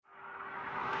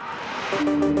I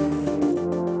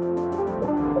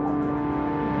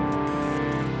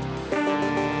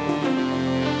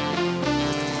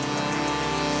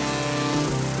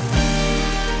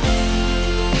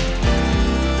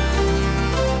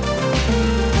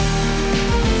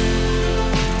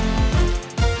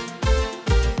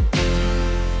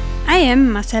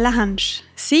am Marcella Hansch,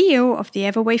 CEO of the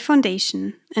Everwave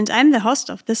Foundation, and I'm the host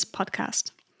of this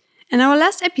podcast. In our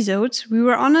last episode, we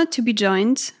were honored to be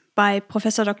joined by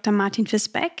Professor Dr. Martin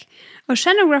Fisbeck,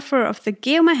 oceanographer of the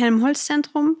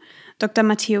Geomar-Helmholtz-Zentrum, Dr.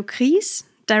 Matteo Kries,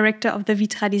 director of the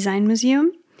Vitra Design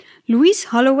Museum, Louise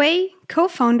Holloway,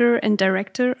 co-founder and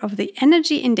director of the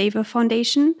Energy Endeavour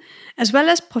Foundation, as well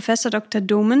as Professor Dr.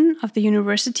 Domen of the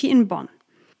University in Bonn.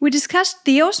 We discussed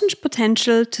the ocean's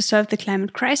potential to solve the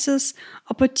climate crisis,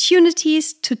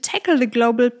 opportunities to tackle the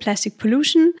global plastic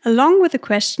pollution, along with the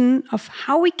question of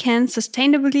how we can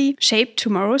sustainably shape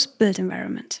tomorrow's built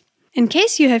environment. In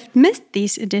case you have missed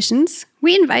these editions,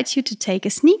 we invite you to take a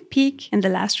sneak peek in the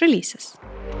last releases.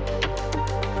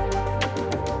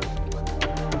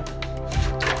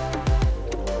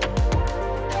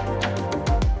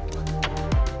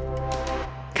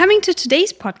 Coming to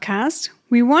today's podcast,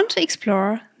 we want to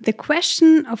explore the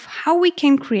question of how we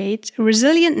can create a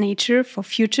resilient nature for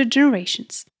future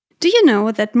generations. Do you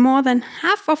know that more than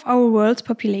half of our world's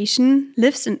population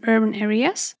lives in urban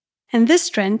areas? And this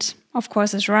trend, of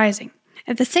course, is rising.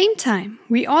 At the same time,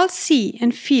 we all see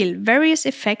and feel various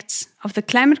effects of the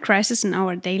climate crisis in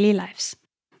our daily lives.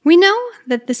 We know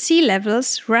that the sea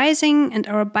levels rising and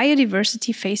our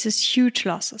biodiversity faces huge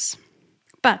losses.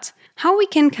 But how we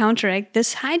can counteract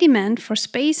this high demand for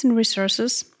space and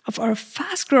resources of our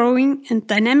fast-growing and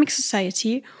dynamic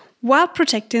society while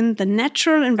protecting the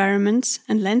natural environments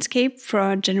and landscape for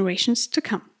our generations to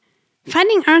come?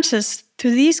 Finding answers to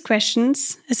these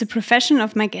questions is the profession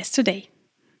of my guest today,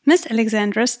 Miss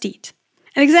Alexandra Steed.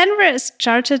 Alexandra is a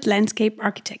chartered landscape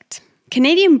architect.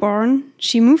 Canadian-born,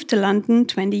 she moved to London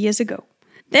 20 years ago.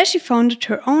 There she founded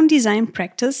her own design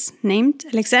practice named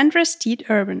Alexandra Steed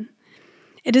Urban.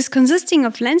 It is consisting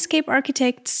of landscape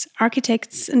architects,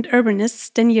 and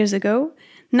urbanists 10 years ago,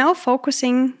 now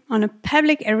focusing on a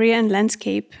public area and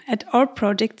landscape at all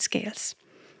project scales.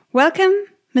 Welcome,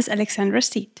 Ms. Alexandra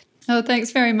Steed. Oh, thanks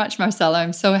very much, Marcella.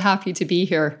 I'm so happy to be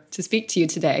here to speak to you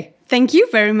today. Thank you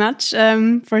very much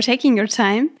for taking your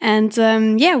time. And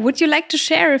would you like to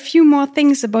share a few more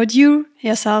things about you,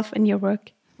 yourself, and your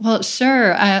work? Well,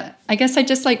 sure. I guess I'd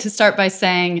just like to start by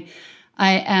saying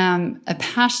I am a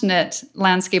passionate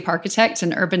landscape architect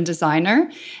and urban designer,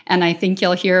 and I think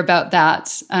you'll hear about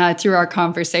that through our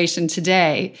conversation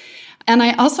today. And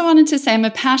I also wanted to say I'm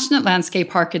a passionate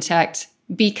landscape architect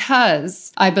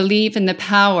because I believe in the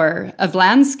power of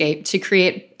landscape to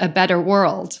create a better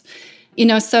world.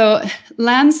 So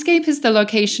landscape is the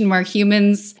location where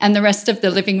humans and the rest of the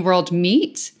living world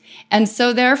meet. And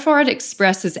so therefore it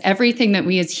expresses everything that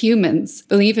we as humans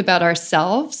believe about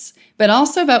ourselves, but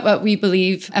also about what we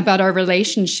believe about our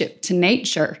relationship to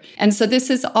nature. And so this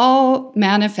is all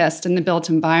manifest in the built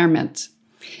environment.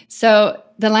 So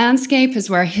the landscape is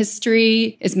where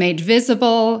history is made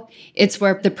visible, it's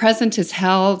where the present is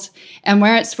held, and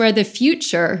where the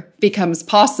future becomes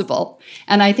possible.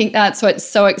 And I think that's what's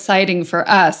so exciting for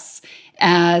us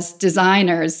as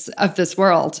designers of this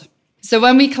world. So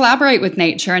when we collaborate with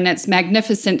nature and its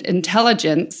magnificent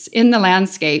intelligence in the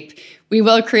landscape, we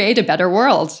will create a better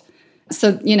world.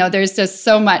 So, there's just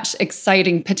so much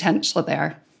exciting potential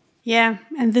there. Yeah,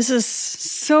 and this is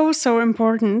so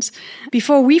important.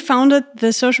 Before we founded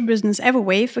the social business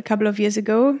Everwave a couple of years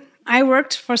ago, I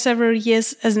worked for several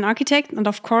years as an architect. And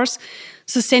of course,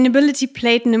 sustainability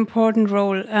played an important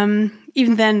role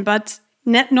even then, but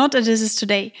not as it is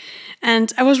today.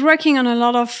 And I was working on a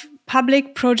lot of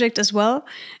public projects as well.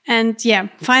 And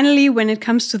finally, when it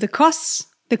comes to the costs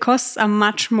are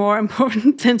much more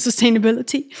important than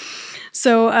sustainability.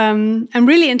 So I'm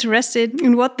really interested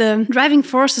in what the driving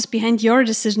forces behind your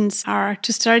decisions are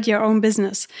to start your own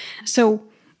business. So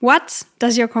what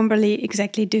does your company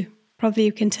exactly do? Probably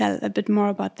you can tell a bit more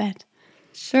about that.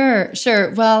 Sure.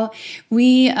 Well,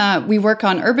 we work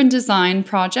on urban design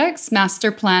projects, master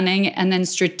planning, and then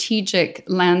strategic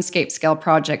landscape scale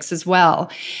projects as well.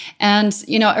 And,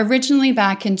 originally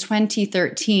back in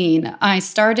 2013, I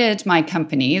started my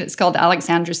company. It's called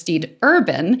Alexandra Steed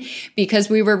Urban because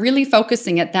we were really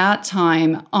focusing at that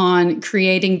time on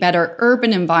creating better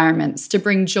urban environments to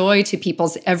bring joy to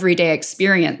people's everyday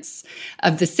experience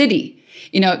of the city.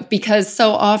 Because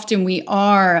so often we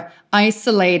are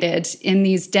isolated in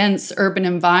these dense urban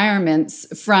environments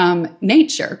from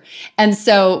nature. And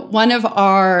so one of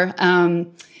our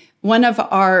one of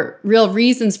our real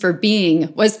reasons for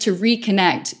being was to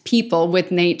reconnect people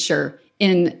with nature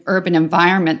in urban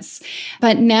environments.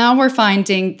 But now we're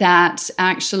finding that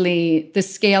actually the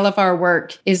scale of our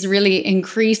work is really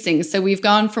increasing. So we've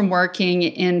gone from working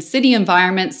in city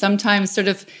environments, sometimes sort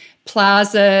of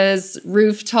plazas,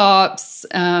 rooftops,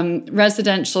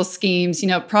 residential schemes,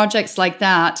 projects like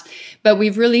that. But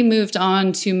we've really moved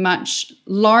on to much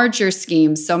larger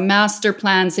schemes, so master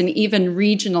plans and even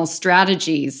regional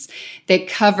strategies that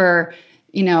cover,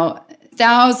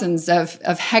 thousands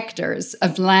of hectares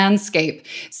of landscape.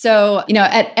 So,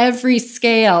 at every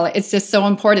scale, it's just so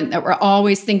important that we're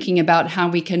always thinking about how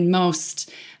we can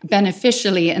most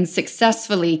beneficially and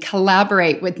successfully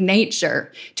collaborate with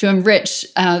nature to enrich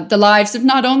the lives of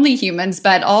not only humans,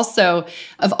 but also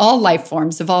of all life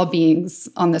forms, of all beings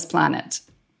on this planet.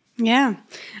 Yeah,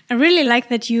 I really like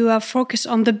that you are focused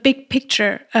on the big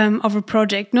picture of a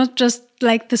project, not just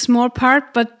like the small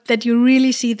part, but that you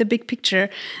really see the big picture.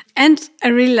 And I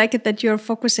really like it that you're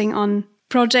focusing on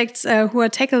projects who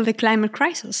tackle the climate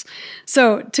crisis.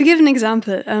 So to give an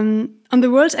example, on the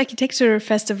World Architecture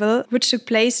Festival, which took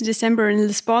place in December in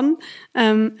Lisbon,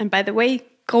 and by the way,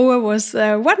 Grohe was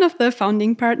one of the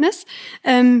founding partners,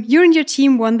 you and your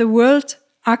team won the World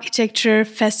Architecture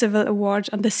Festival Award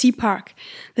on the Sea Park.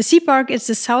 The Sea Park is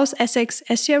the South Essex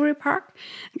Estuary Park.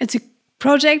 It's a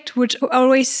project which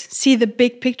always see the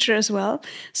big picture as well.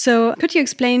 So could you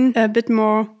explain a bit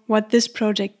more what this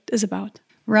project is about?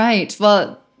 Right.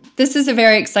 Well, this is a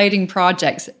very exciting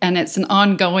project and it's an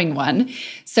ongoing one.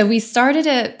 So we started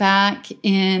it back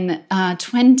in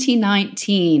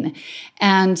 2019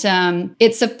 and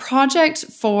it's a project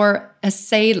for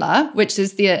ASELA, which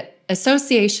is the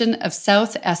Association of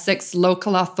South Essex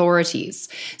Local Authorities.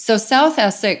 So South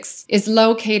Essex is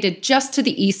located just to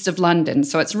the east of London.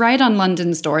 So it's right on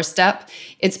London's doorstep.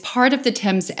 It's part of the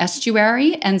Thames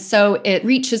estuary. And so it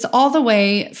reaches all the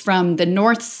way from the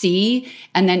North Sea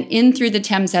and then in through the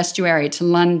Thames estuary to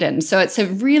London. So it's a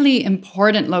really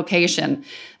important location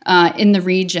in the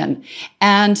region.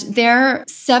 And there are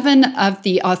 7 of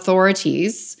the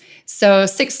authorities, so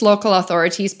 6 local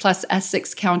authorities plus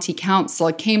Essex County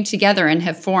Council came together and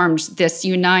have formed this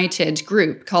united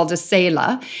group called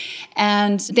ASELA.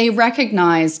 And they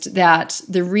recognized that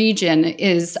the region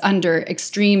is under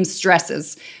extreme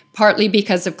stresses, partly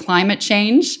because of climate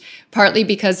change, partly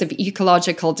because of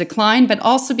ecological decline, but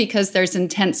also because there's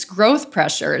intense growth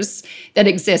pressures that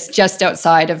exist just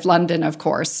outside of London, of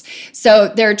course. So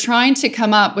they're trying to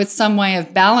come up with some way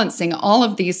of balancing all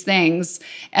of these things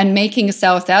and making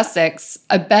South Essex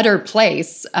a better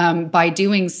place by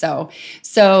doing so.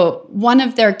 So one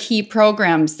of their key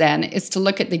programs then is to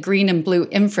look at the green and blue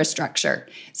infrastructure.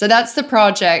 So that's the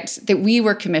project that we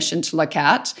were commissioned to look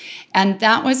at. And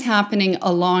that was happening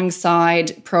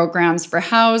alongside programs for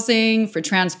housing, for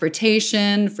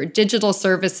transportation, for digital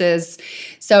services.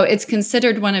 So it's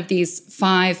considered one of these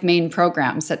 5 main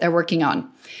programs that they're working on.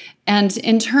 And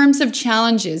in terms of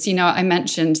challenges, I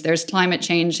mentioned there's climate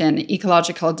change and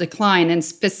ecological decline. And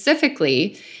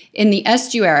specifically in the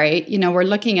estuary, we're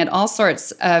looking at all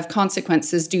sorts of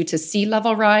consequences due to sea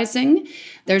level rising.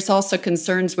 There's also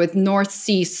concerns with North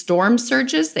Sea storm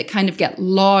surges that kind of get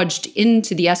lodged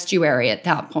into the estuary at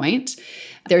that point.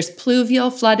 There's pluvial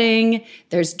flooding,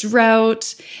 there's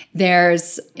drought,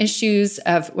 there's issues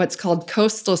of what's called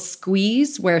coastal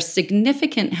squeeze, where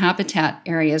significant habitat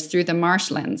areas through the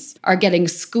marshlands are getting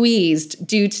squeezed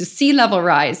due to sea level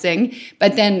rising,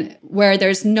 but then where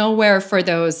there's nowhere for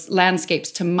those landscapes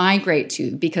to migrate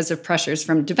to because of pressures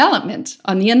from development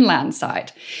on the inland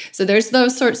side. So there's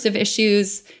those sorts of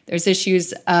issues. There's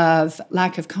issues of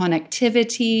lack of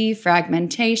connectivity,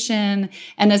 fragmentation,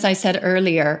 and as I said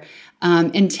earlier,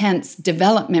 intense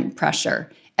development pressure,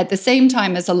 at the same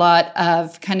time as a lot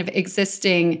of kind of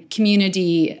existing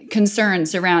community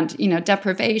concerns around,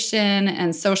 deprivation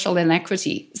and social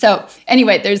inequity. So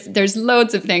anyway, there's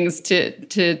loads of things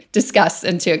to discuss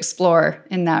and to explore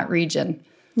in that region.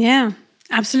 Yeah.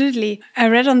 Absolutely. I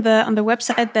read on the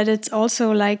website that it's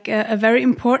also like a very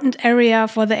important area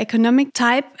for the economic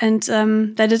type and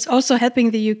that it's also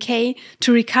helping the UK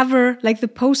to recover like the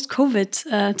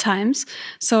post-COVID times.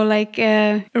 So like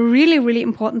a really, really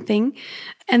important thing.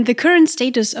 And the current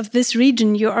status of this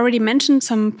region, you already mentioned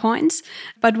some points,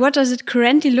 but what does it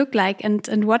currently look like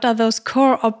and what are those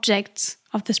core objects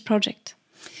of this project?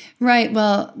 Right.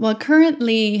 Well,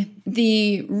 currently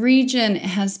the region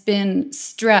has been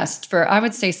stressed for, I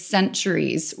would say,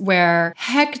 centuries, where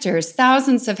hectares,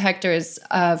 thousands of hectares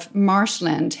of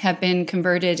marshland have been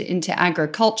converted into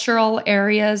agricultural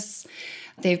areas.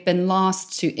 They've been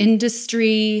lost to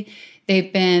industry.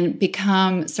 They've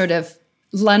become sort of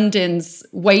London's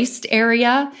waste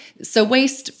area. So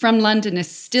waste from London is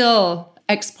still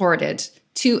exported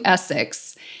to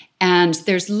Essex. And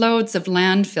there's loads of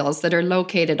landfills that are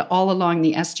located all along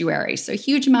the estuary. So a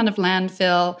huge amount of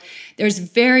landfill. There's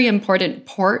very important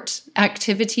port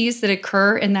activities that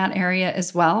occur in that area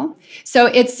as well. So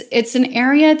it's an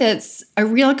area that's a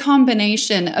real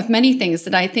combination of many things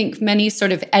that I think many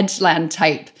sort of edgeland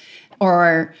type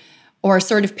or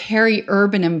sort of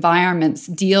peri-urban environments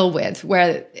deal with,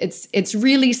 where it's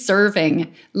really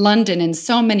serving London in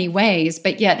so many ways,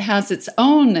 but yet has its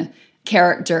own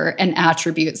character and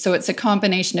attributes. So it's a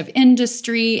combination of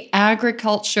industry,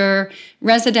 agriculture,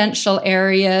 residential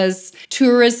areas,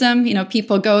 tourism.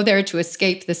 People go there to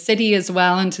escape the city as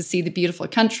well and to see the beautiful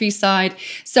countryside.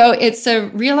 So it's a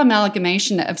real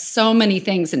amalgamation of so many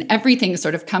things, and everything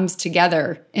sort of comes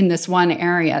together in this one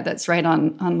area that's right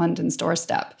on London's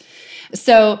doorstep.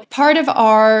 So part of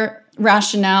our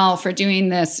rationale for doing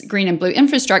this green and blue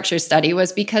infrastructure study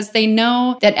was because they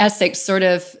know that Essex sort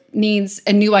of needs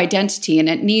a new identity, and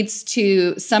it needs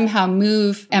to somehow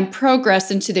move and progress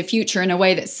into the future in a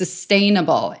way that's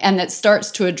sustainable and that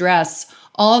starts to address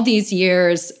all these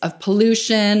years of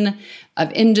pollution,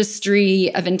 of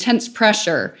industry, of intense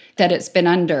pressure that it's been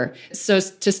under. So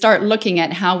to start looking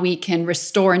at how we can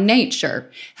restore nature,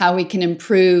 how we can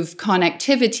improve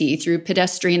connectivity through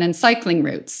pedestrian and cycling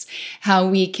routes, how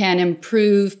we can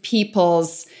improve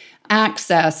people's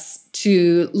access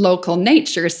to local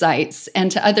nature sites and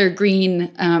to other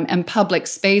green and public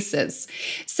spaces.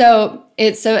 So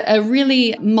it's a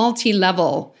really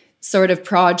multi-level sort of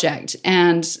project.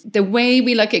 And the way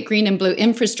we look at green and blue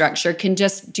infrastructure can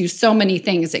just do so many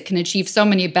things. It can achieve so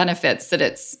many benefits that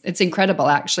it's incredible,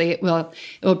 actually. It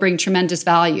will bring tremendous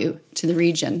value to the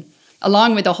region,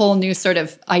 along with a whole new sort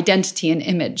of identity and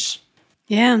image.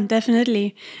 Yeah,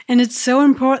 definitely. And it's so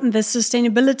important that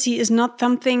sustainability is not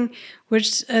something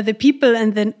which the people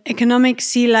and the economics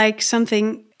see like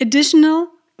something additional,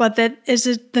 but that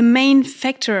is the main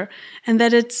factor, and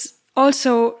that it's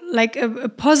also like a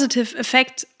positive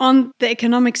effect on the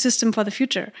economic system for the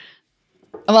future.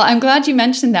 Well, I'm glad you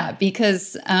mentioned that,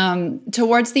 because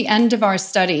towards the end of our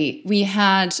study, we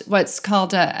had what's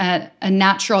called a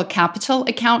natural capital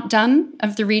account done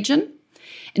of the region,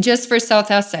 just for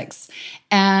South Essex.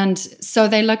 And so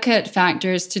they look at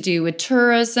factors to do with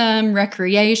tourism,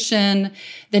 recreation,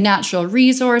 the natural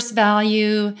resource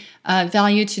value,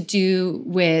 value to do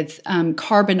with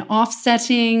carbon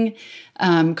offsetting,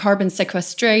 carbon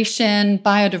sequestration,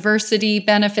 biodiversity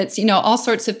benefits, all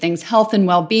sorts of things. Health and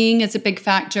well-being is a big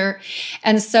factor.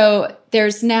 And so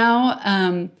there's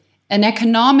now an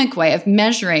economic way of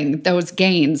measuring those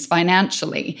gains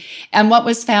financially. And what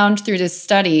was found through this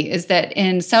study is that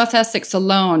in South Essex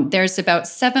alone, there's about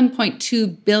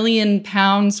 £7.2 billion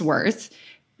worth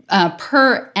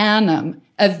per annum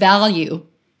of value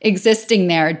existing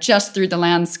there just through the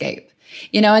landscape.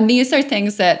 And these are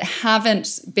things that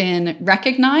haven't been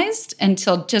recognized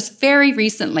until just very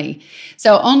recently.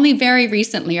 So only very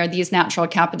recently are these natural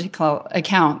capital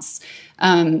accounts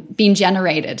being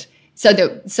generated, so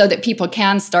that people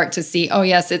can start to see, oh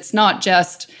yes, it's not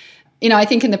just, I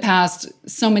think in the past,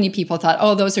 so many people thought,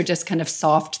 oh, those are just kind of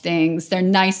soft things. They're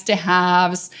nice to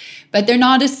haves, but they're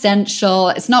not essential.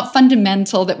 It's not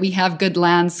fundamental that we have good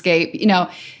landscape.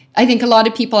 I think a lot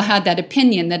of people had that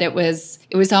opinion that it was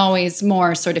always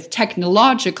more sort of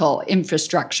technological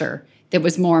infrastructure that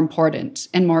was more important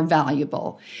and more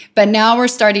valuable. But now we're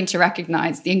starting to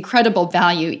recognize the incredible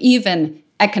value, even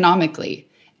economically,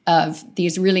 of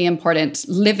these really important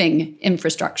living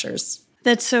infrastructures.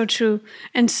 That's so true,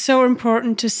 and so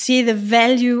important to see the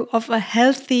value of a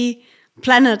healthy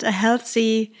planet, a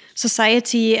healthy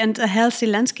society, and a healthy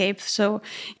landscape. So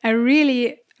I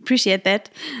really appreciate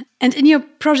that. And in your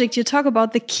project, you talk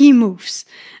about the key moves.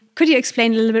 Could you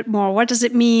explain a little bit more? What does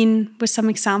it mean with some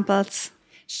examples?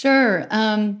 Sure.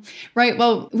 Right.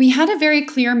 Well, we had a very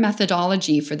clear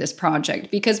methodology for this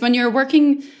project, because when you're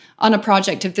working on a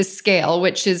project of this scale,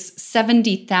 which is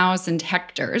 70,000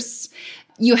 hectares,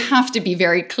 you have to be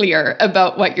very clear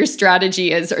about what your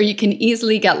strategy is, or you can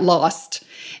easily get lost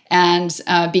and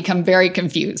become very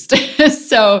confused.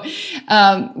 So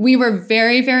we were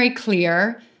very, very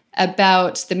clear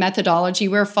about the methodology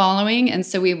we're following. And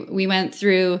so we went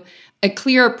through a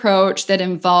clear approach that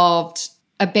involved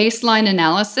a baseline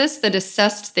analysis that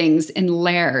assessed things in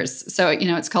layers. So,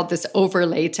 it's called this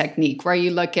overlay technique, where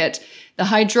you look at the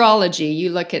hydrology,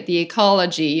 you look at the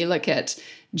ecology, you look at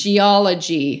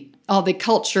geology, all the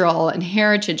cultural and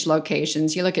heritage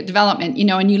locations, you look at development,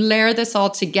 and you layer this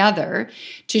all together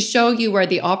to show you where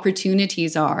the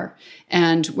opportunities are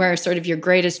and where sort of your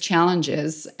greatest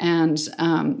challenges and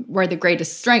where the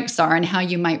greatest strengths are, and how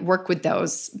you might work with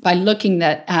those by looking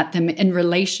at them in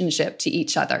relationship to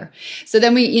each other. So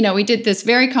then we did this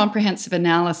very comprehensive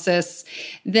analysis.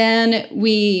 Then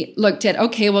we looked at,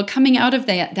 okay, well, coming out of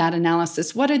that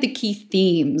analysis, what are the key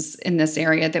themes in this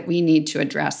area that we need to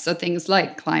address? So things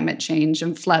like climate change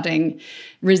and flooding,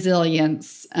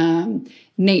 resilience,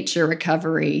 nature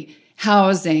recovery,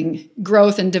 housing,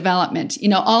 growth and development,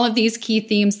 all of these key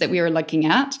themes that we were looking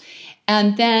at.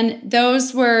 And then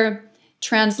those were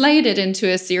translated into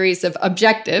a series of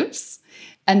objectives.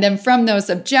 And then from those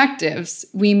objectives,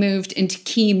 we moved into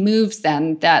key moves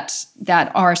then that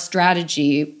our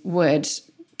strategy would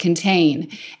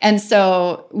contain. And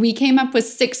so we came up with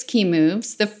 6 key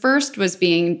moves. The first was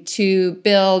being to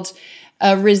build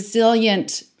a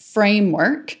resilient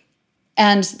framework,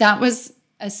 and that was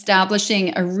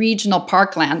establishing a regional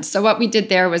parkland. So what we did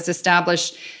there was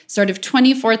establish sort of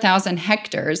 24,000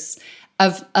 hectares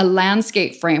of a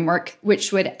landscape framework,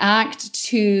 which would act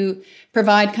to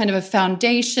provide kind of a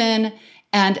foundation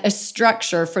and a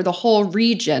structure for the whole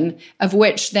region, of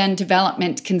which then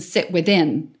development can sit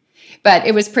within. But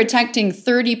it was protecting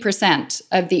 30%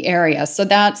 of the area. So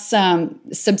that's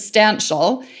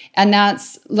substantial. And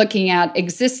that's looking at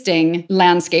existing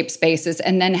landscape spaces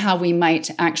and then how we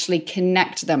might actually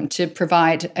connect them to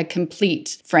provide a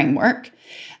complete framework.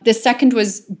 The second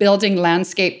was building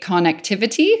landscape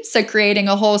connectivity. So creating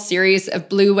a whole series of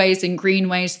blueways and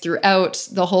greenways throughout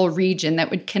the whole region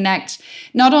that would connect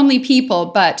not only people,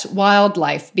 but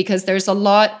wildlife, because there's a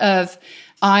lot of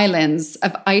islands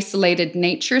of isolated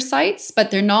nature sites, but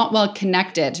they're not well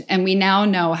connected. And we now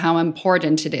know how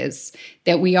important it is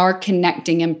that we are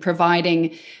connecting and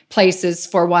providing places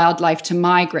for wildlife to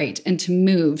migrate and to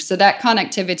move. So that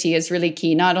connectivity is really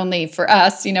key, not only for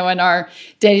us, in our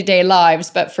day-to-day lives,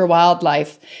 but for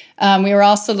wildlife. We were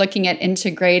also looking at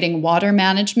integrating water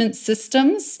management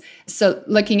systems. So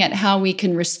looking at how we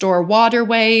can restore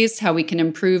waterways, how we can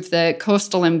improve the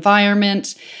coastal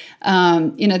environment.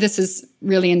 This is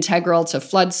really integral to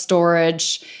flood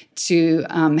storage, to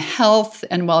health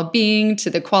and well-being, to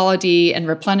the quality and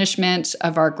replenishment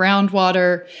of our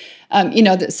groundwater.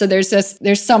 So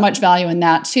there's so much value in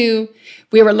that too.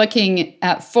 We were looking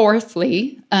at,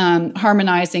 fourthly,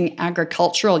 harmonizing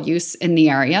agricultural use in the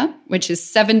area, which is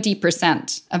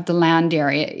 70% of the land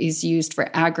area is used for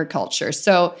agriculture.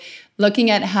 So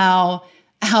looking at how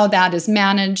that is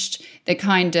managed, the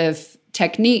kind of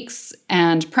techniques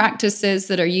and practices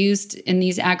that are used in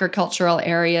these agricultural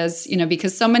areas,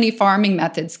 because so many farming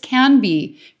methods can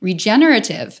be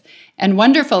regenerative and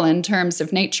wonderful in terms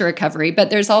of nature recovery, but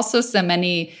there's also so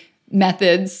many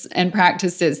methods and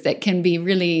practices that can be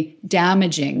really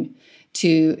damaging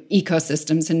to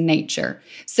ecosystems and nature.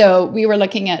 So we were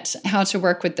looking at how to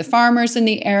work with the farmers in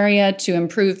the area to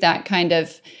improve that kind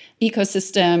of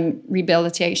ecosystem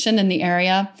rehabilitation in the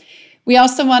area. We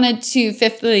also wanted to,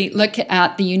 fifthly, look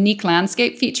at the unique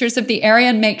landscape features of the area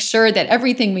and make sure that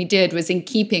everything we did was in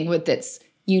keeping with its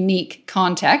unique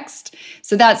context.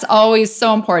 So that's always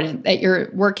so important, that you're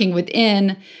working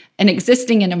within an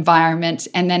existing environment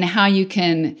and then how you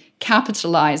can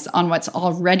capitalize on what's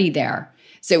already there.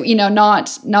 So,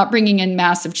 not bringing in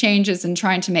massive changes and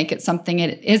trying to make it something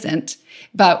it isn't,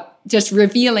 but just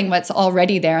revealing what's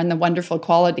already there and the wonderful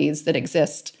qualities that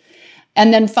exist.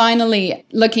 And then finally,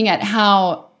 looking at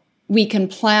how we can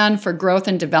plan for growth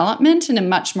and development in a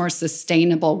much more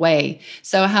sustainable way.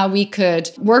 So how we could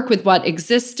work with what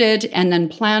existed and then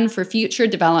plan for future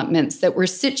developments that were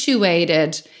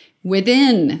situated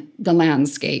within the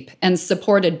landscape and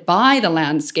supported by the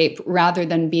landscape rather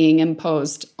than being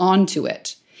imposed onto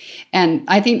it. And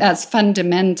I think that's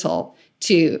fundamental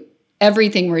to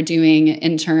everything we're doing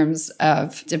in terms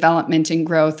of development and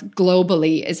growth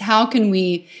globally, is how can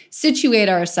we situate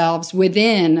ourselves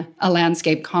within a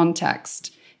landscape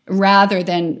context rather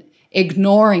than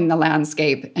ignoring the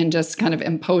landscape and just kind of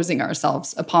imposing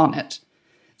ourselves upon it.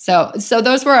 So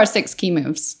those were our 6 key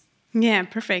moves. Yeah,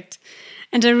 perfect.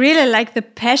 And I really like the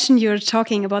passion you're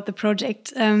talking about the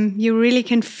project. You really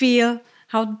can feel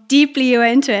how deeply you are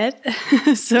into it.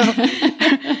 So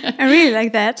I really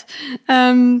like that.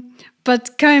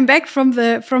 But coming back from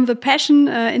the passion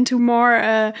into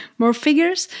more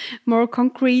figures, more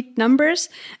concrete numbers,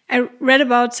 I read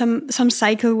about some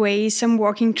cycleways, some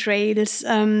walking trails,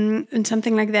 and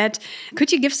something like that.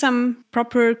 Could you give some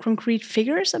proper concrete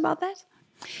figures about that?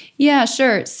 Yeah,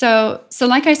 sure. So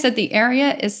like I said, the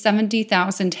area is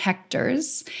 70,000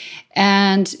 hectares.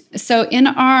 And so in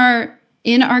our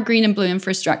in our green and blue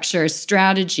infrastructure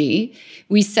strategy,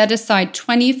 we set aside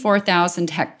 24,000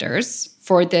 hectares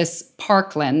for this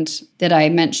parkland that I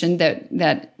mentioned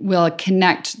that will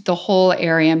connect the whole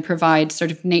area and provide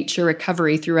sort of nature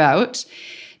recovery throughout.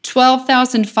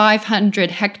 12,500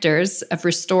 hectares of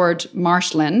restored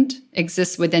marshland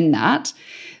exists within that.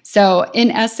 So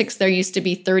in Essex, there used to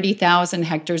be 30,000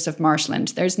 hectares of marshland.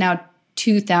 There's now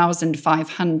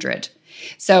 2,500.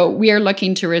 So we are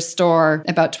looking to restore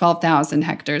about 12,000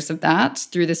 hectares of that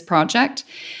through this project.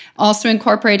 Also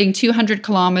incorporating 200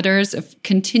 kilometers of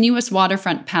continuous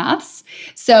waterfront paths.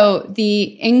 So the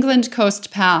England Coast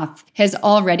Path has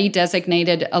already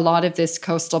designated a lot of this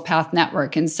coastal path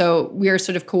network. And so we are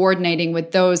sort of coordinating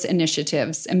with those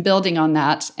initiatives and building on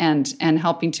that and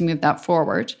helping to move that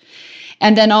forward.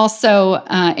 And then also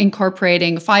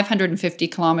incorporating 550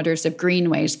 kilometers of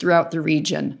greenways throughout the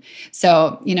region.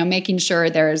 So, making sure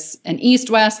there's an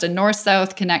east-west and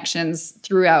north-south connections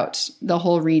throughout the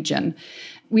whole region.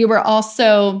 We were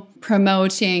also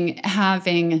promoting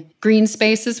having green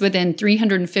spaces within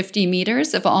 350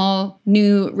 meters of all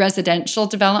new residential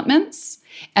developments.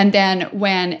 And then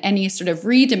when any sort of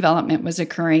redevelopment was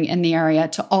occurring in the area,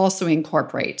 to also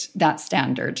incorporate that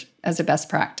standard as a best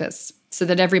practice, so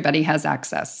that everybody has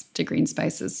access to green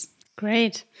spaces.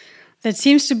 Great. That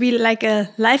seems to be like a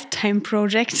lifetime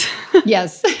project.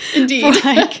 Yes, indeed.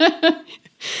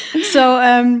 So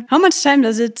how much time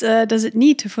does it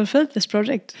need to fulfill this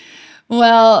project?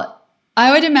 Well,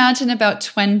 I would imagine about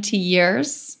 20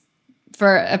 years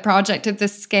for a project of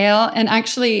this scale. And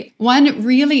actually, one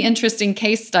really interesting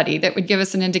case study that would give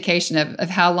us an indication of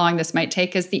how long this might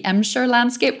take is the Emscher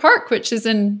Landscape Park, which is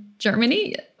in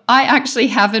Germany. I actually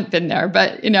haven't been there,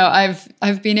 but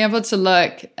I've been able to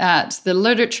look at the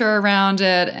literature around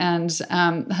it and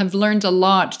have learned a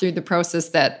lot through the process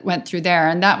that went through there.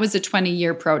 And that was a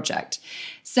 20-year project.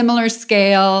 Similar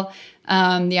scale,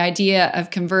 the idea of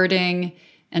converting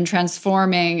and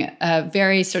transforming a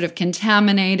very sort of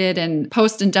contaminated and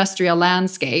post-industrial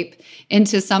landscape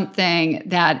into something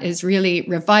that is really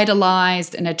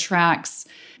revitalized and attracts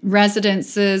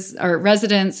residents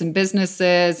and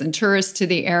businesses and tourists to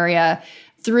the area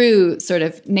through sort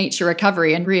of nature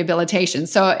recovery and rehabilitation.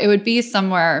 So it would be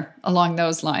somewhere along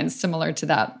those lines, similar to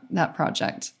that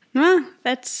project.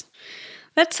 That's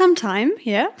some time,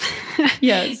 yeah.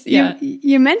 Yes, yeah.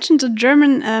 You mentioned the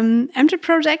German Emscher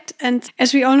project, and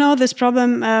as we all know, this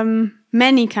problem,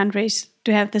 many countries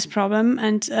do have this problem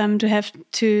and to have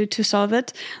to solve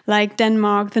it, like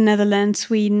Denmark, the Netherlands,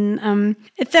 Sweden.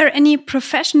 Is there any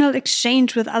professional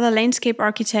exchange with other landscape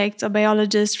architects or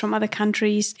biologists from other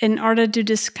countries in order to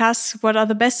discuss what are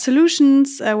the best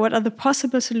solutions, what are the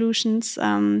possible solutions?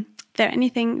 Is there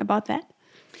anything about that?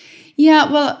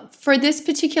 Yeah, well, for this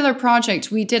particular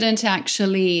project, we didn't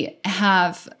actually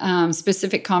have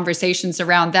specific conversations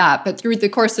around that. But through the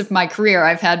course of my career,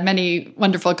 I've had many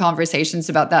wonderful conversations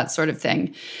about that sort of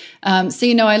thing.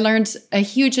 I learned a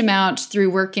huge amount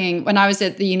through working when I was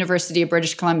at the University of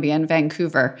British Columbia in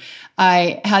Vancouver.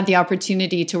 I had the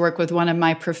opportunity to work with one of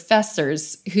my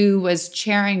professors who was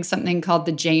chairing something called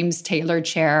the James Taylor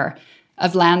Chair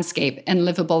of Landscape and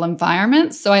Livable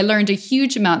Environments. So I learned a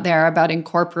huge amount there about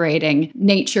incorporating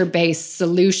nature-based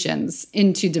solutions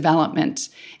into development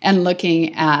and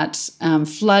looking at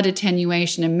flood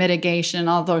attenuation and mitigation,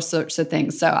 all those sorts of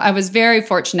things. So I was very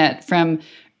fortunate from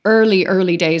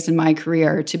early days in my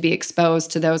career to be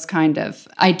exposed to those kind of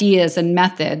ideas and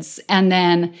methods. And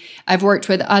then I've worked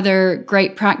with other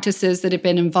great practices that have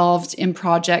been involved in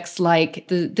projects like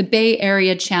the Bay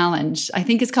Area Challenge. I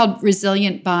think it's called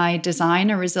Resilient by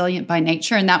Design or Resilient by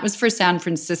Nature, and that was for San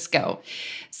Francisco.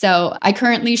 So I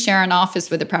currently share an office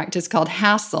with a practice called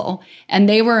Hassel, and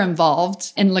they were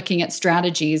involved in looking at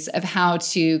strategies of how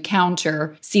to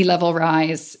counter sea level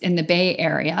rise in the Bay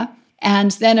Area.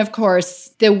 And then, of course,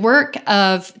 the work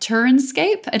of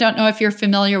Turnscape. I don't know if you're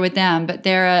familiar with them, but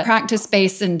they're a practice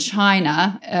based in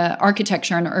China,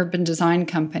 architecture and urban design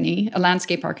company, a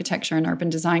landscape architecture and urban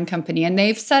design company. And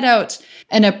they've set out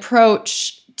an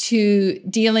approach to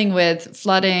dealing with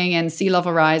flooding and sea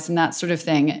level rise and that sort of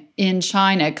thing in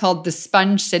China called the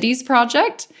Sponge Cities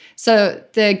Project. So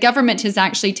the government has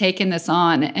actually taken this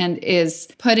on and is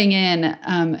putting in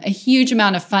a huge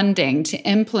amount of funding to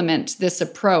implement this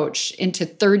approach into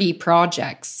 30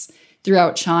 projects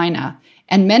throughout China.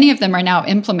 And many of them are now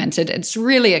implemented. It's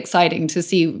really exciting to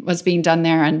see what's being done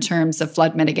there in terms of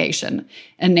flood mitigation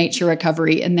and nature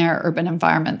recovery in their urban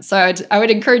environment. So I would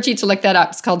encourage you to look that up.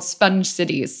 It's called Sponge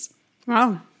Cities.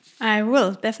 Wow. I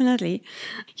will, definitely.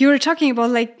 You were talking about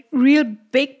like real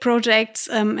big projects,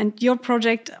 and your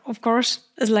project, of course,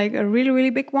 is like a really,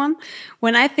 really big one.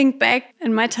 When I think back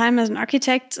in my time as an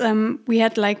architect, we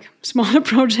had like smaller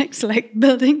projects like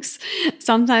buildings,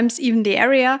 sometimes even the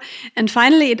area. And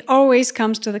finally, it always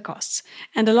comes to the costs.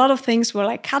 And a lot of things were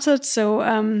like cutted. So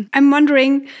I'm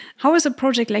wondering, how is a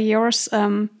project like yours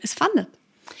is funded?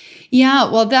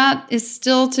 Yeah, well, that is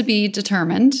still to be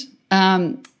determined.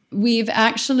 We've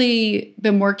actually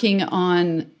been working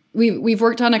on, we've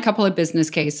worked on a couple of business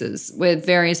cases with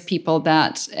various people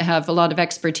that have a lot of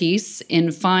expertise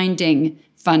in finding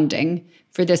funding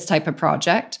for this type of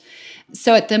project.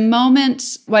 So at the moment,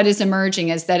 what is emerging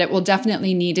is that it will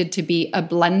definitely needed to be a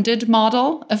blended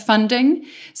model of funding.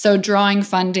 So drawing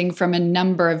funding from a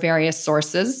number of various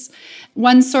sources.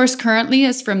 One source currently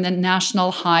is from the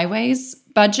National Highways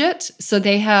budget. So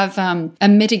they have a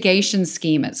mitigation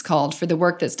scheme, it's called, for the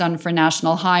work that's done for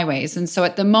national highways. And so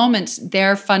at the moment,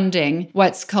 they're funding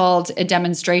what's called a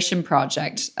demonstration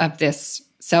project of this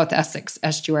South Essex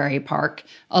Estuary Park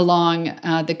along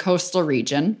the coastal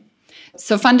region.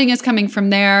 So funding is coming from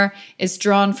there, it's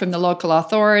drawn from the local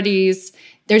authorities.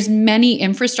 There's many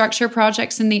infrastructure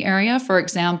projects in the area. For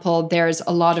example, there's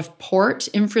a lot of port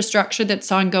infrastructure that's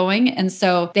ongoing. And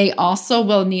so they also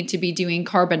will need to be doing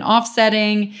carbon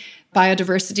offsetting,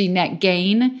 biodiversity net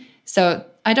gain. So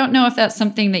I don't know if that's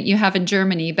something that you have in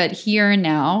Germany, but here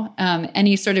now,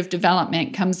 any sort of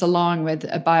development comes along with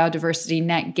a biodiversity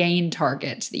net gain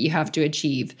target that you have to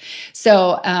achieve.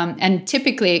 So, and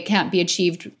typically it can't be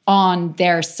achieved on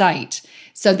their site.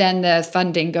 So then the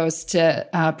funding goes to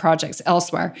projects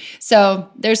elsewhere. So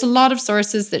there's a lot of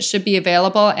sources that should be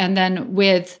available. And then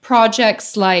with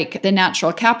projects like the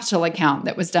natural capital account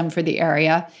that was done for the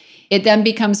area, it then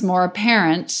becomes more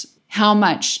apparent how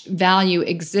much value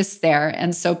exists there.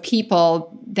 And so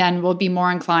people then will be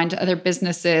more inclined to other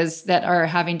businesses that are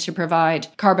having to provide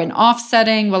carbon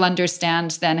offsetting will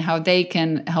understand then how they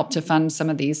can help to fund some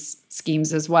of these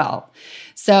schemes as well.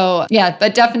 So yeah,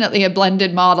 but definitely a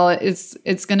blended model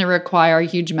it's going to require a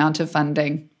huge amount of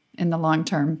funding in the long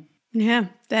term. Yeah,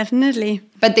 definitely.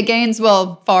 But the gains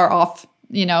will far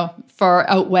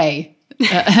outweigh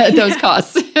those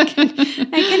costs. I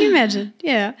can imagine.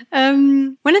 Yeah.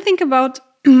 When I think about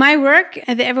my work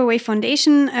at the Everwave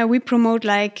Foundation, we promote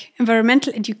like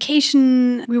environmental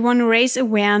education. We want to raise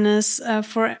awareness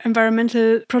for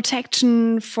environmental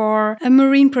protection, for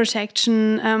marine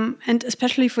protection, and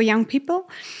especially for young people.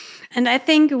 And I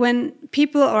think when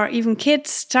people or even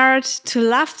kids start to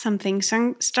love something,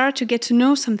 start to get to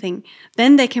know something,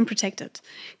 then they can protect it.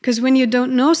 Because when you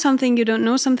don't know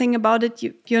something about it,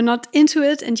 you're not into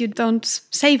it and you don't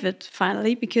save it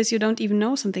finally because you don't even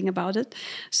know something about it.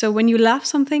 So when you love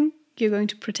something, you're going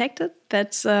to protect it.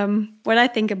 That's what I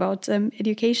think about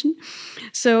education.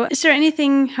 So is there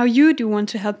anything how you do want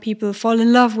to help people fall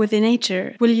in love with the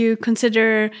nature? Will you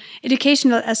consider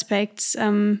educational aspects?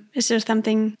 Is there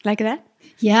something like that?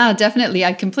 Yeah, definitely.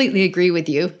 I completely agree with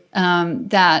you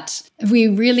that we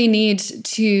really need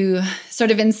to sort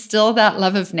of instill that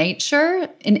love of nature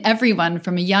in everyone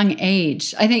from a young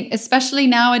age. I think especially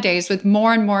nowadays with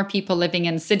more and more people living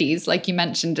in cities, like you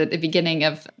mentioned at the beginning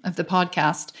of the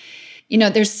podcast,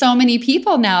 there's so many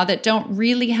people now that don't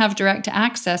really have direct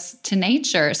access to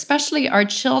nature, especially our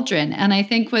children. And I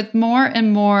think with more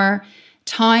and more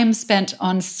time spent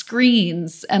on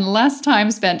screens and less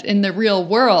time spent in the real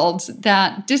world,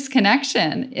 that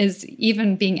disconnection is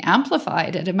even being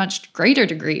amplified at a much greater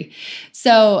degree.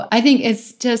 So I think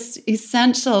it's just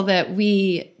essential that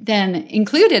we then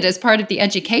include it as part of the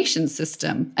education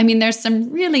system. I mean, there's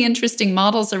some really interesting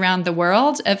models around the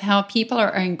world of how people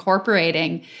are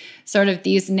incorporating sort of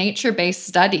these nature-based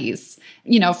studies,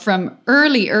 from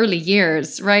early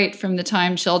years, right? From the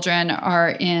time children are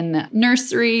in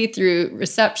nursery through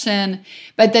reception,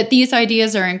 but that these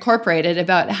ideas are incorporated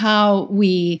about how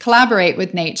we collaborate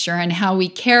with nature and how we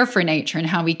care for nature and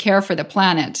how we care for the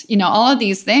planet. All of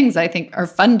these things I think are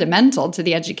fundamental to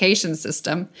the education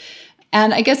system.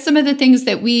 And I guess some of the things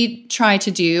that we try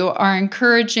to do are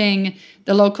encouraging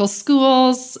the local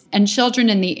schools and children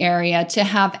in the area to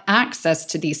have access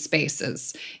to these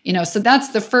spaces. So that's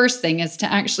the first thing, is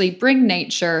to actually bring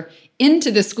nature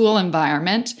into the school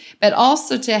environment, but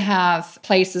also to have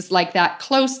places like that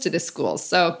close to the schools.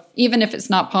 So even if it's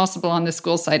not possible on the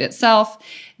school site itself,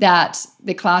 that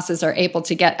the classes are able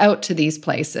to get out to these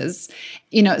places.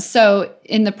 So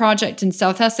in the project in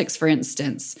South Essex, for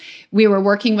instance, we were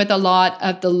working with a lot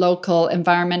of the local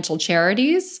environmental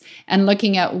charities and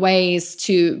looking at ways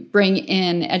to bring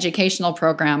in educational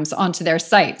programs onto their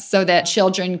sites so that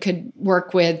children could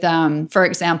work with, for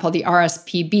example, the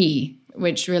RSPB,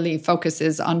 which really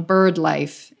focuses on bird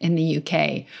life in the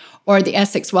UK, or the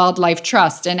Essex Wildlife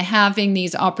Trust, and having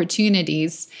these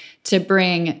opportunities to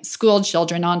bring school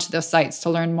children onto those sites to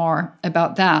learn more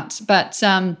about that. But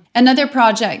another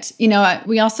project,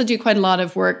 we also do quite a lot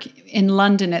of work in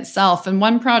London itself. And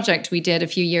one project we did a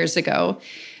few years ago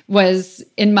was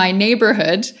in my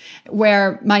neighborhood,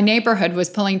 where my neighborhood was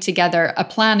pulling together a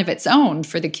plan of its own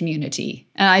for the community.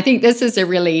 And I think this is a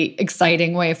really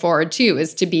exciting way forward too,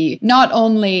 is to be not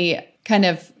only kind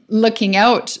of looking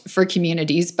out for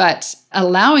communities, but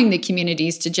allowing the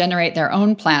communities to generate their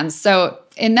own plans. So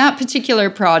in that particular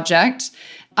project,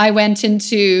 I went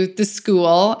into the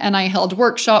school and I held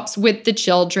workshops with the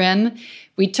children.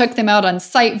 We took them out on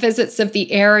site visits of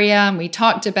the area, and we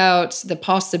talked about the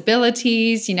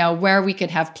possibilities, where we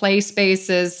could have play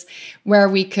spaces, where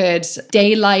we could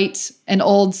daylight an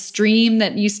old stream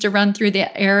that used to run through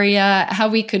the area, how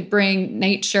we could bring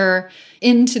nature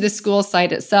into the school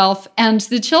site itself. And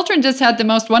the children just had the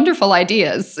most wonderful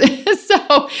ideas.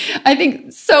 So I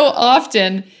think so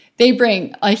often they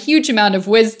bring a huge amount of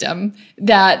wisdom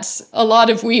that a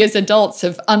lot of we as adults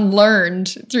have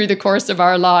unlearned through the course of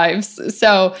our lives.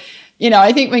 So,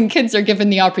 I think when kids are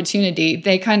given the opportunity,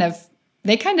 they kind of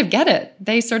get it.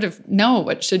 They sort of know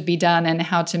what should be done and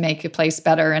how to make a place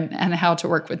better and how to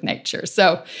work with nature.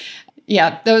 So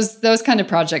yeah, those kind of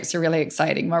projects are really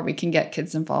exciting, where we can get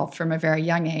kids involved from a very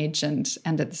young age and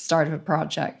at the start of a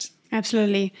project.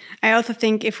 Absolutely. I also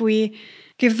think if we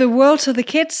give the world to the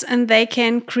kids and they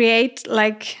can create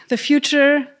like the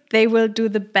future, they will do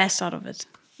the best out of it.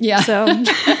 Yeah, so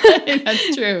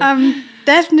that's true. I'm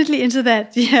definitely into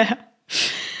that. Yeah.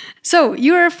 So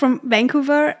you're from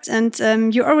Vancouver,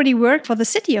 and you already worked for the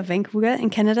city of Vancouver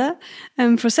in Canada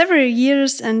for several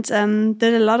years, and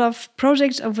did a lot of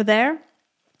projects over there.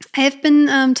 I have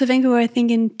been to Vancouver, I think,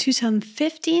 in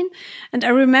 2015, and I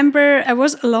remember I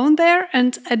was alone there,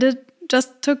 and I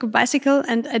just took a bicycle,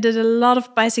 and I did a lot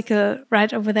of bicycle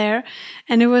ride over there,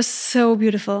 and it was so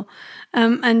beautiful.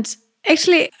 And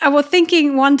actually, I was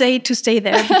thinking one day to stay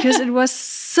there because it was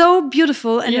so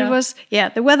beautiful, and it was,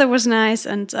 the weather was nice,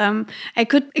 and I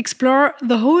could explore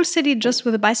the whole city just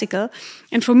with a bicycle.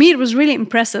 And for me, it was really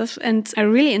impressive, and I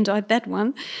really enjoyed that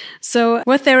one. So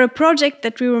was there a project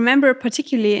that we remember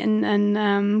particularly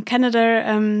in Canada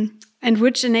and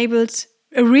which enabled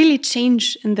a really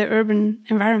change in the urban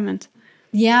environment?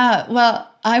 Yeah, well,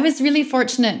 I was really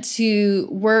fortunate to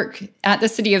work at the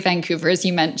City of Vancouver, as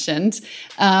you mentioned,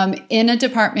 in a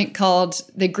department called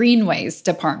the Greenways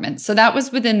Department. So that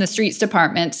was within the Streets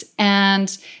Department.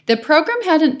 And the program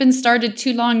hadn't been started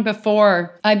too long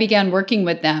before I began working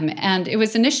with them. And it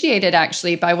was initiated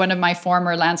actually by one of my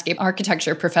former landscape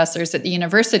architecture professors at the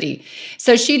university.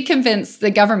 So she'd convinced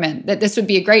the government that this would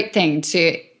be a great thing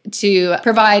to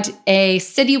provide a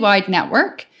citywide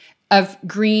network of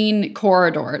green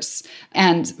corridors,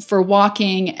 and for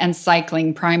walking and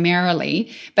cycling primarily,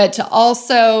 but to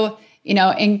also,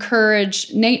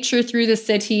 encourage nature through the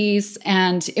cities.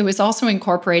 And it was also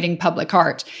incorporating public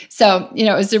art. So, it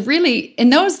was in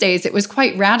those days, it was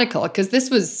quite radical, because this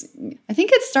was, I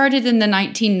think it started in the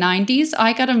 1990s.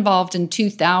 I got involved in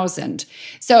 2000.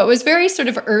 So it was very sort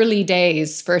of early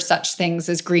days for such things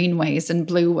as greenways and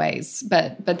blueways,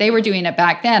 but they were doing it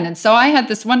back then. And so I had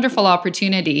this wonderful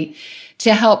opportunity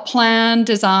to help plan,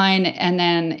 design, and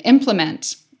then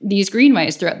implement these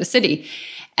greenways throughout the city.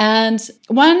 And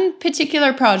one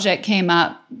particular project came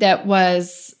up that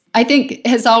was, I think,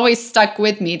 has always stuck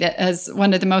with me as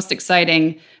one of the most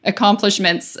exciting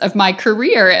accomplishments of my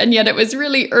career. And yet it was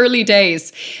really early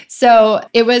days. So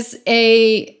it was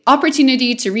an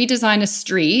opportunity to redesign a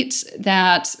street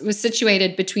that was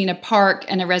situated between a park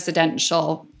and a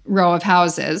residential row of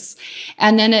houses.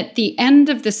 And then at the end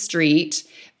of the street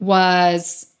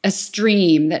was a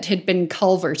stream that had been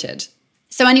culverted.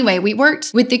 So anyway, we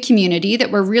worked with the community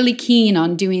that were really keen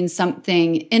on doing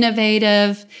something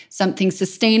innovative, something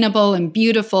sustainable and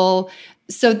beautiful.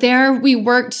 So there we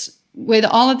worked with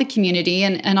all of the community,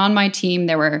 and on my team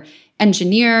there were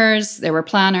engineers, there were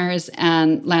planners,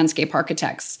 and landscape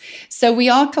architects. So we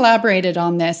all collaborated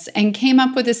on this and came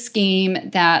up with a scheme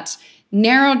that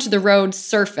narrowed the road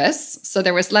surface, so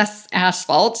there was less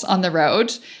asphalt on the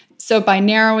road. So by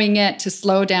narrowing it to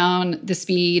slow down the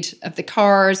speed of the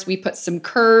cars, we put some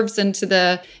curves into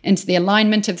the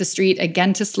alignment of the street,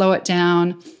 again to slow it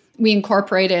down. We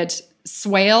incorporated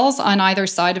swales on either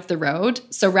side of the road.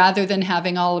 So rather than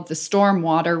having all of the storm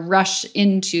water rush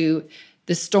into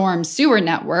the storm sewer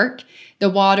network, the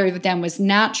water then was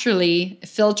naturally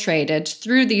filtrated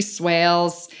through these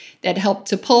swales that helped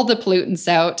to pull the pollutants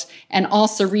out and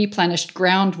also replenished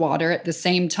groundwater at the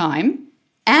same time.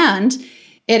 And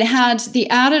it had the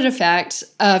added effect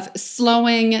of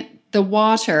slowing the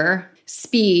water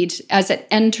speed as it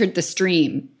entered the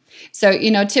stream. So,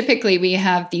 typically we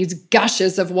have these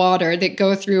gushes of water that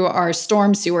go through our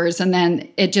storm sewers, and then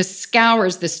it just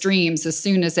scours the streams as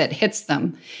soon as it hits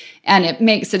them. And it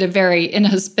makes it a very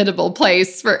inhospitable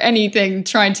place for anything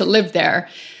trying to live there.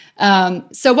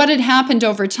 So what had happened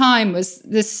over time was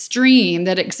this stream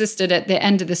that existed at the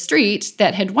end of the street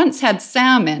that had once had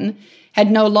salmon had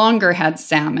no longer had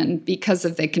salmon because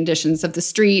of the conditions of the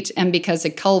street and because a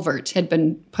culvert had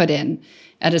been put in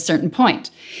at a certain point.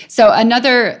 So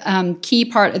another key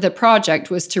part of the project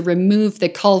was to remove the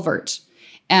culvert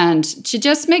and to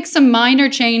just make some minor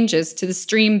changes to the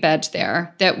stream bed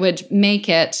there that would make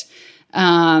it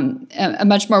a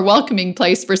much more welcoming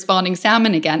place for spawning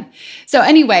salmon again. So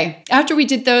anyway, after we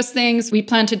did those things, we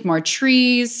planted more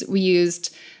trees. We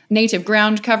used native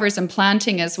ground covers and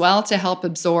planting as well to help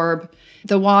absorb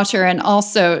the water and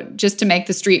also just to make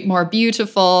the street more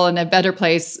beautiful and a better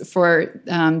place for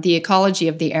the ecology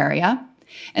of the area.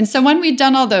 And so when we'd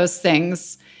done all those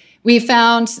things, we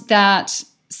found that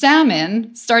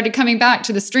salmon started coming back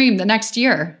to the stream the next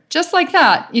year, just like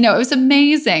that. It was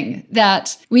amazing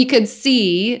that we could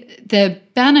see the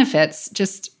benefits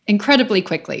just incredibly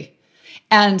quickly.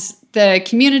 And the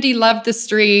community loved the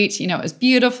street. It was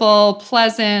beautiful,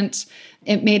 pleasant.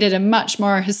 It made it a much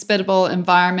more hospitable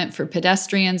environment for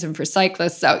pedestrians and for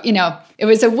cyclists. So, it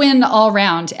was a win all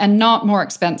around and not more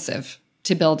expensive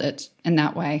to build it in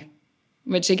that way,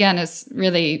 which again is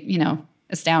really,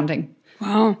 astounding.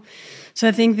 Wow. So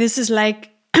I think this is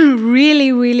like a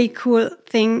really, really cool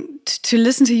thing to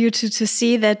listen to you, to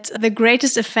see that the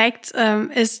greatest effect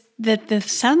is that the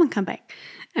salmon come back.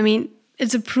 I mean,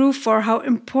 it's a proof for how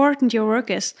important your work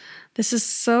is. This is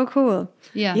so cool.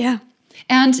 Yeah.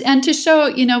 And to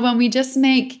show, when we just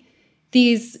make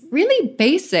these really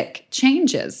basic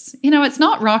changes, it's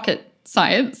not rocket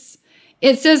science.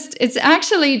 It's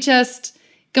actually just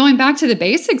going back to the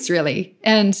basics, really,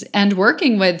 and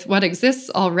working with what exists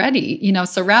already,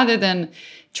 so rather than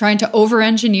trying to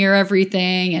over-engineer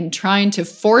everything and trying to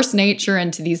force nature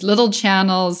into these little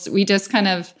channels, we just kind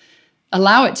of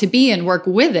allow it to be and work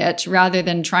with it rather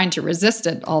than trying to resist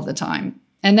it all the time.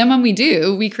 And then when we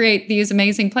do, we create these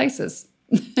amazing places.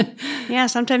 Yeah,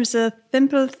 sometimes the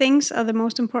simple things are the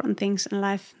most important things in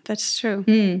life. That's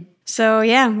true. So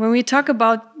yeah, when we talk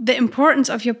about the importance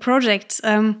of your projects,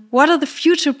 what are the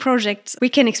future projects we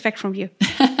can expect from you?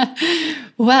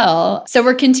 Well, so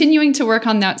we're continuing to work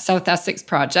on that South Essex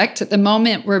project. At the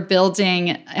moment, we're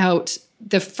building out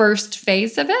the first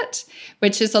phase of it,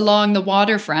 which is along the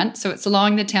waterfront. So it's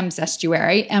along the Thames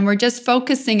estuary. And we're just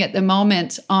focusing at the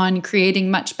moment on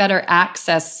creating much better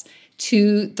access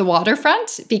to the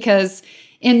waterfront because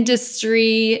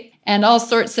industry and all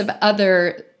sorts of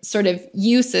other sort of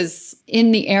uses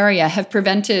in the area have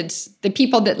prevented the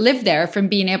people that live there from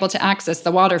being able to access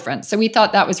the waterfront. So we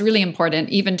thought that was really important,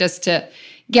 even just to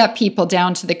get people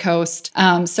down to the coast.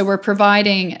 So we're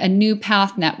providing a new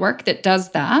path network that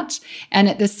does that. And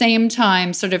at the same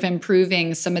time, sort of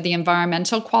improving some of the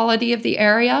environmental quality of the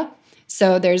area.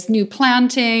 So there's new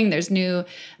planting, there's new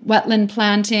wetland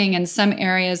planting. In some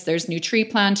areas, there's new tree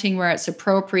planting where it's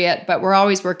appropriate, but we're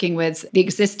always working with the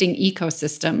existing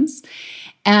ecosystems.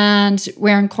 And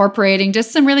we're incorporating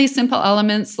just some really simple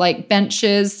elements like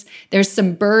benches. There's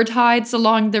some bird hides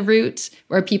along the route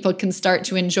where people can start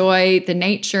to enjoy the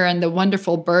nature and the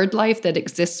wonderful bird life that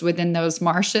exists within those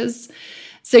marshes.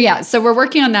 So we're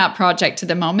working on that project at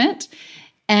the moment.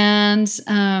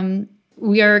 And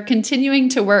we are continuing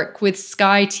to work with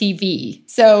Sky TV.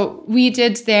 So we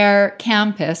did their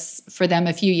campus for them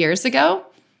a few years ago.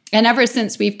 And ever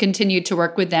since, we've continued to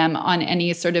work with them on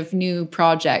any sort of new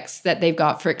projects that they've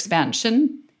got for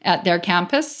expansion at their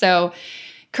campus. So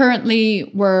currently,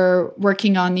 we're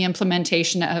working on the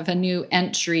implementation of a new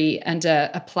entry and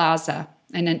a plaza,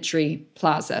 an entry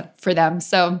plaza for them.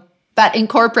 So, but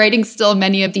incorporating still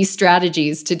many of these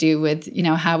strategies to do with,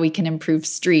 how we can improve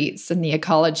streets and the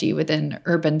ecology within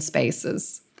urban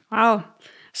spaces. Wow.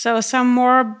 So some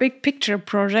more big picture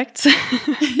projects.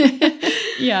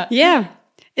 Yeah. Yeah.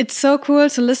 It's so cool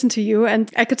to listen to you, and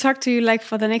I could talk to you like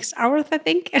for the next hours, I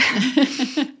think.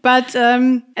 But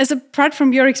as apart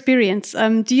from your experience,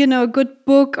 do you know a good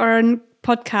book or a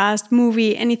podcast,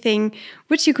 movie, anything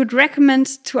which you could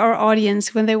recommend to our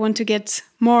audience when they want to get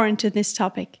more into this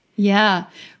topic? Yeah.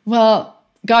 Well,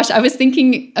 gosh, I was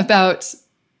thinking about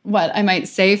what I might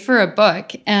say for a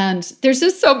book, and there's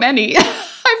just so many.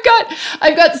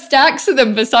 I've got stacks of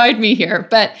them beside me here,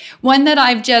 but one that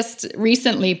I've just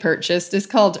recently purchased is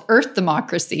called Earth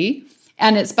Democracy,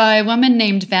 And it's by a woman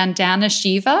named Vandana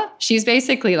Shiva. She's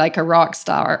basically like a rock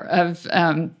star of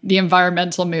the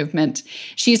environmental movement.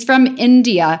 She's from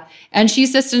India, and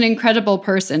she's just an incredible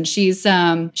person. She's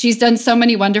done so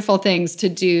many wonderful things to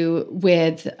do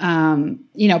with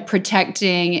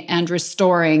protecting and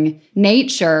restoring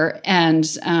nature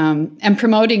and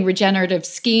promoting regenerative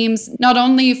schemes, not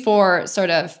only for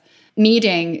sort of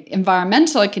meeting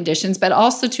environmental conditions, but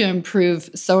also to improve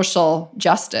social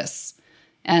justice.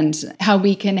 And how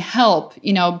we can help,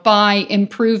 by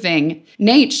improving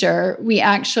nature, we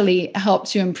actually help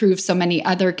to improve so many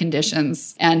other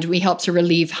conditions. And we help to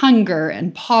relieve hunger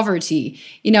and poverty,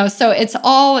 so it's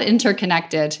all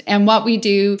interconnected. And what we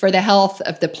do for the health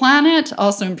of the planet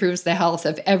also improves the health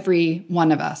of every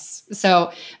one of us.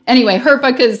 So anyway, her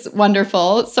book is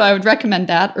wonderful. So I would recommend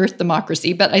that, Earth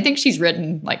Democracy. But I think she's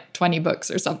written like 20 books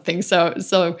or something.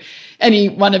 So any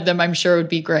one of them, I'm sure, would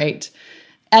be great.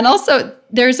 And also,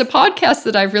 there's a podcast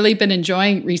that I've really been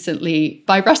enjoying recently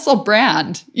by Russell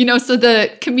Brand, so the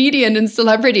comedian and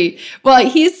celebrity. Well,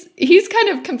 he's kind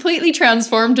of completely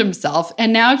transformed himself.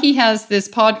 And now he has this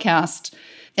podcast.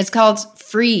 It's called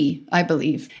Free, I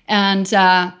believe. And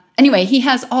anyway, he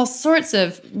has all sorts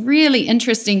of really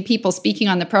interesting people speaking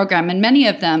on the program. And many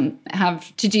of them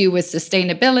have to do with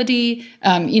sustainability.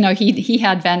 He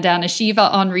had Vandana Shiva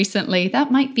on recently.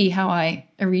 That might be how I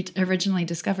originally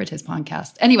discovered his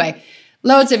podcast. Anyway,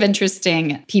 loads of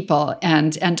interesting people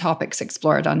and topics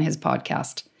explored on his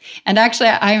podcast. And actually,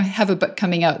 I have a book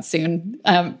coming out soon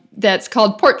that's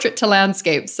called Portrait to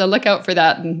Landscape. So look out for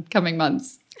that in coming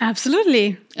months.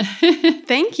 Absolutely.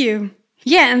 Thank you.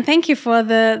 Yeah, and thank you for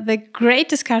the great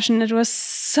discussion. It was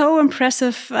so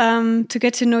impressive to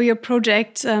get to know your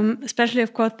project, especially,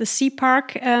 of course, the Sea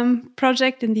Park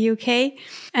project in the UK.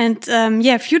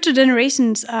 And future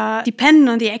generations are dependent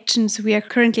on the actions we are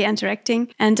currently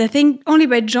interacting. And I think only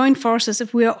by joint forces,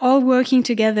 if we are all working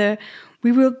together,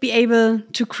 we will be able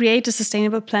to create a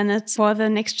sustainable planet for the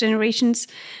next generations.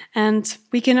 And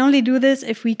we can only do this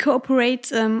if we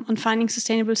cooperate on finding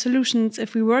sustainable solutions,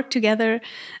 if we work together,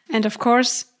 and of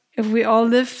course, if we all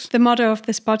live the motto of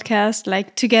this podcast,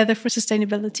 like together for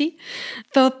sustainability.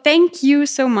 So thank you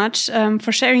so much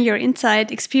for sharing your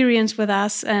insight, experience with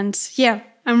us. And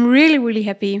I'm really, really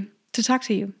happy to talk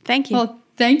to you. Thank you. Well,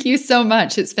 thank you so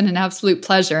much. It's been an absolute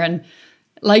pleasure. And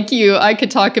like you, I could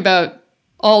talk about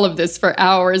all of this for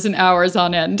hours and hours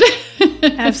on end.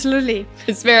 Absolutely.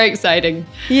 It's very exciting.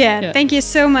 Yeah. Thank you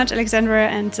so much, Alexandra.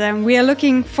 And we are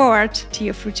looking forward to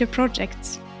your future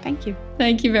projects. Thank you.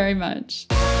 Thank you very much.